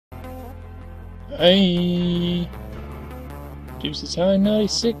Hey, Deuces High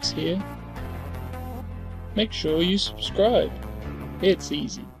 96 here. Make sure you subscribe. It's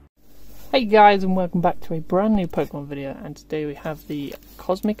easy. Hey guys, and welcome back to a brand new Pokemon video, and today we have the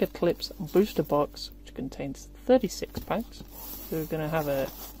Cosmic Eclipse booster box, which contains 36 packs. So we're going to have a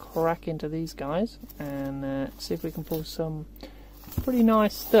crack into these guys and see if we can pull some pretty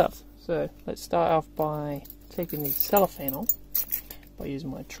nice stuff. So let's start off by taking the cellophane off by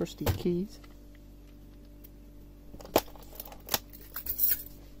using my trusty keys.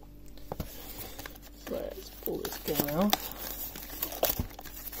 Let's pull this guy off.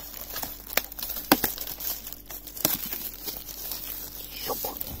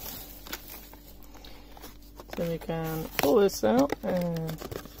 Then we can pull this out and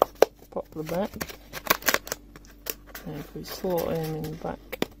pop the back. And if we slot him in the back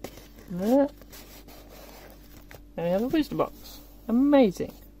there, then we have a booster box.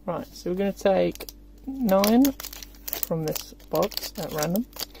 Amazing! Right, so we're going to take 9 from this box at random.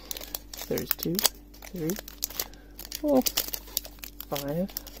 There is 2, 3, 4,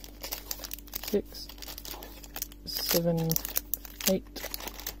 5, 6, 7, 8,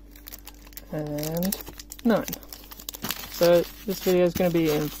 and 9. So this video is going to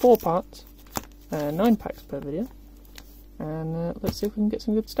be in 4 parts, 9 packs per video, and let's see if we can get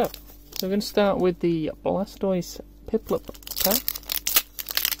some good stuff. So we're going to start with the Blastoise Piplup pack,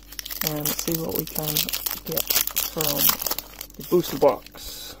 and see what we can get from the booster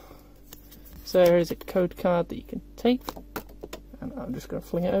box. So here is a code card that you can take, and I'm just going to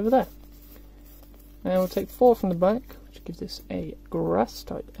fling it over there. And we'll take 4 from the back, which gives us a grass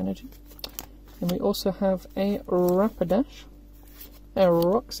type energy. And we also have a Rapidash, a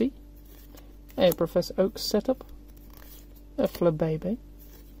Roxy, a Professor Oak setup, a Flabébé,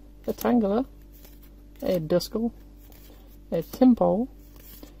 a Tangela, a Duskull, a Tympole,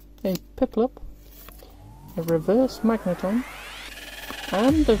 a Piplup, a Reverse Magneton,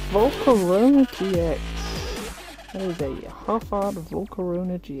 and a Volcarona GX. That is a half-art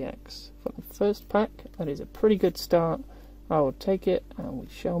Volcarona GX. For the first pack, that is a pretty good start. I will take it and we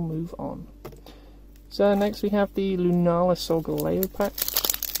shall move on. So next we have the Lunala Solgaleo pack,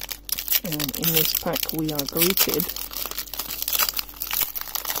 and in this pack we are greeted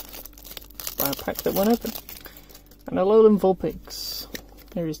by a pack that went open. And a Alolan Vulpix.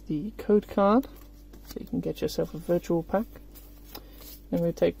 There is the code card, so you can get yourself a virtual pack. Then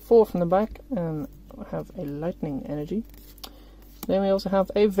we take 4 from the back and have a Lightning Energy. Then we also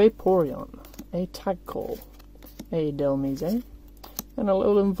have a Vaporeon, a Tagcall, a Delmise, and a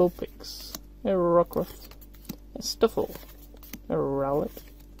Alolan Vulpix, a Rockruff, a Stuffle, a Rowlet,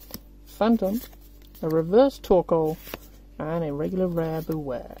 Phantom, a Reverse Torkoal, and a regular rare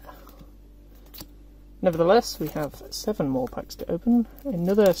Beware. Nevertheless, we have 7 more packs to open.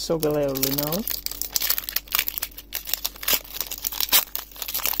 Another Solgaleo Lunala,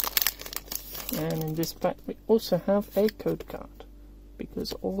 and in this pack we also have a code card,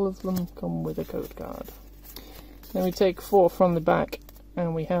 because all of them come with a code card. Then we take 4 from the back,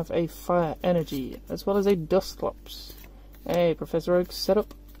 and we have a Fire Energy, as well as a Dusclops, a Professor Oak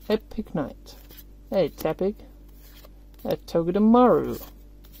setup, a Pignite, a Tepig, a Togedemaru,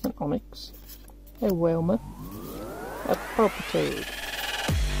 an Onix, a Whalmer, a Palpitoad,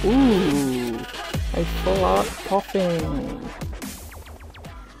 ooh, a Full Art Popping.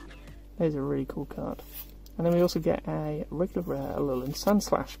 There's a really cool card. And then we also get a regular rare Alolan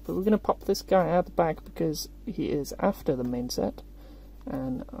Sandslash, but we're going to pop this guy out the back because he is after the main set,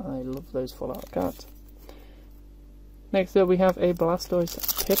 and I love those full art cards. Next up we have a Blastoise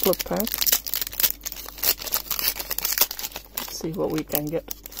Piplup pack. Let's see what we can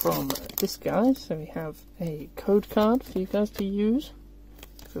get from this guy. So we have a code card for you guys to use.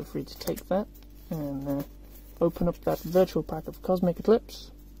 Feel free to take that and open up that virtual pack of Cosmic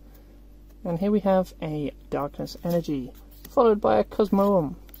Eclipse. And here we have a Darkness Energy, followed by a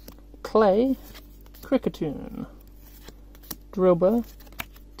Cosmoem, Clay, Kricketune, Drillbur,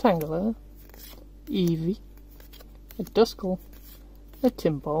 Tangela, Eevee, a Duskull, a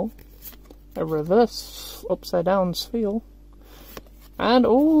Tympole, a Reverse Upside Down Spheal, and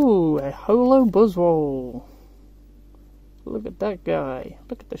ooh, a Holo Buzzwole. Look at that guy,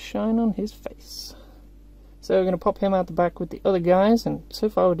 look at the shine on his face. So we're going to pop him out the back with the other guys, and so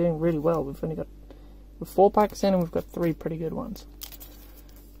far we're doing really well. We've only got 4 packs in and we've got 3 pretty good ones.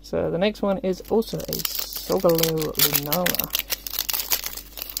 So the next one is also a Solgaleo Lunala.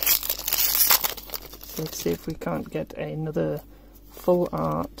 So let's see if we can't get another full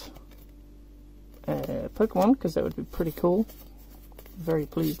art Pokemon, because that would be pretty cool. Very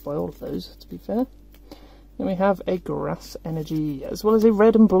pleased by all of those, to be fair. Then we have a Grass Energy, as well as a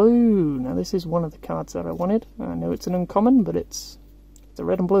red and blue. Now this is one of the cards that I wanted. I know it's an uncommon, but it's a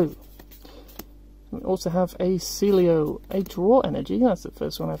red and blue. We also have a Celio, a Draw Energy, that's the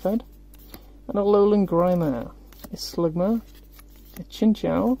first one I've had. And a Lowland Grimer, a Slugma, a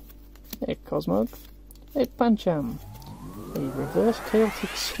Chinchou, a Cosmog, a Pancham, a Reverse Chaotic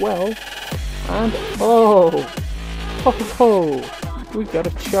Swell, and oh, we got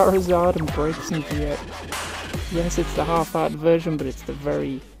a Charizard and Braixen GX. Yes, it's the half-art version, but it's the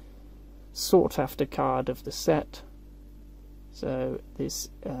very sought-after card of the set. So this,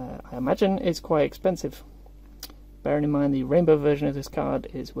 I imagine, is quite expensive. Bearing in mind the rainbow version of this card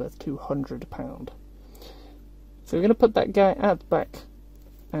is worth £200. So we're going to put that guy at the back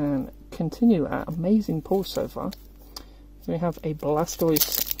and continue our amazing pulls so far. So we have a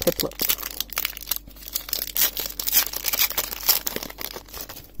Blastoise Piplup.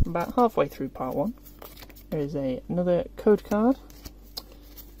 About halfway through part 1, there is another code card,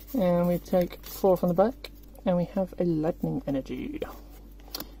 and we take 4 from the back, and we have a Lightning Energy.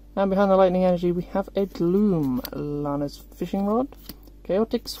 And behind the Lightning Energy we have a Gloom, Lana's Fishing Rod,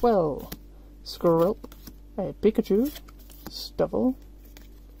 Chaotic Swell, Squirrel, a Pikachu, Stubble,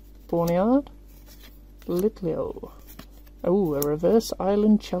 Borneard, Litleo, oh, a Reverse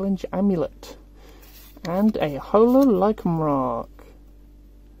Island Challenge Amulet, and a Holo Lycanroc.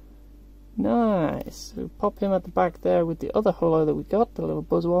 Nice. So we pop him at the back there with the other holo that we got, the little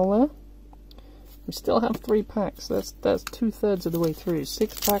Buzzwole there. We still have 3 packs. That's 2/3 of the way through.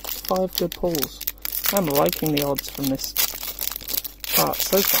 6 packs, 5 good pulls. I'm liking the odds from this part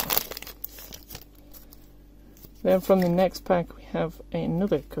so far. Then from the next pack we have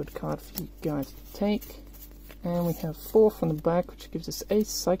another code card for you guys to take. And we have 4 from the back, which gives us a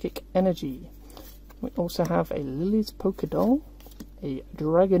Psychic Energy. We also have a Lily's Pokédoll, a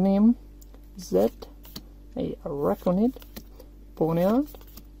Dragonium Z, a Araconid, Borneard,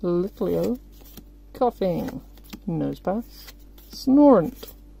 Litleo, Coughing, Nosepass,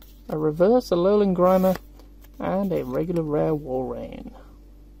 Snorant, a Reverse Alolan Grimer, and a regular rare Walrein.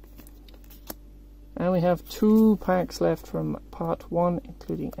 And we have 2 packs left from part 1,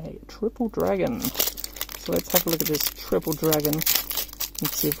 including a Triple Dragon. So let's have a look at this Triple Dragon and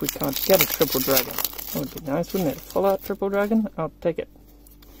see if we can't get a Triple Dragon. That would be nice, wouldn't it? Full out Triple Dragon? I'll take it.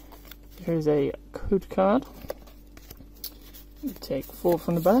 Here's a code card. We take 4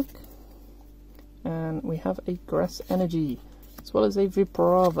 from the back. And we have a Grass Energy, as well as a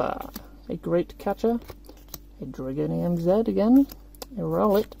Vibrava, a Great Catcher, a Dragonium Z again, a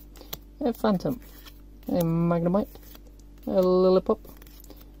Rowlet, a Phantom, a Magnemite, a Lillipup,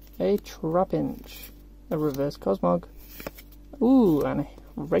 a Trapinch, a Reverse Cosmog, ooh, and a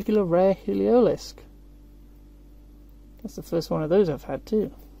regular rare Heliolisk. That's the first one of those I've had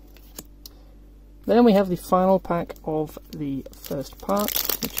too. Then we have the final pack of the first part,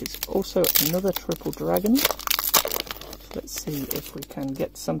 which is also another Triple Dragon. Let's see if we can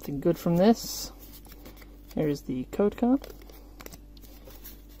get something good from this. Here is the code card,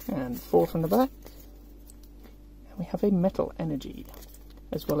 and 4 from the back. And we have a Metal Energy,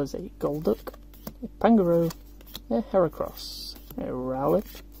 as well as a Golduck, a Pangoro, a Heracross, a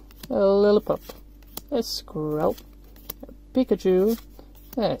Rowlet, a Lillipup, a Skrelp, a Pikachu,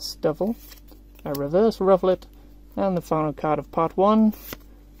 a Stubble, a Reverse Rufflet, and the final card of part 1,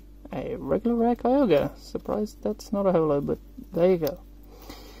 a regular rare Kyogre. Surprised that's not a holo, but there you go.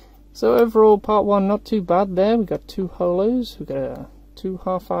 So overall, part 1 not too bad there. We got 2 holos, we got 2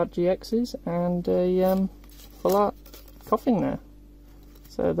 half-art GXs, and a full-art Coughing there.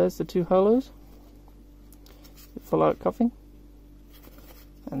 So there's the 2 holos, the full-art Coughing,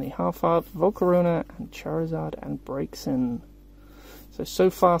 and the half-art Volcarona and Charizard and Braixen.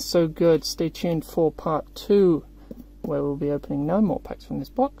 So far so good. Stay tuned for part 2, where we'll be opening 9 more packs from this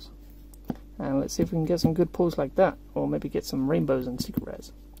box. And let's see if we can get some good pulls like that, or maybe get some rainbows and secret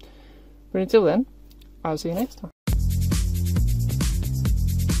rares. But until then, I'll see you next time.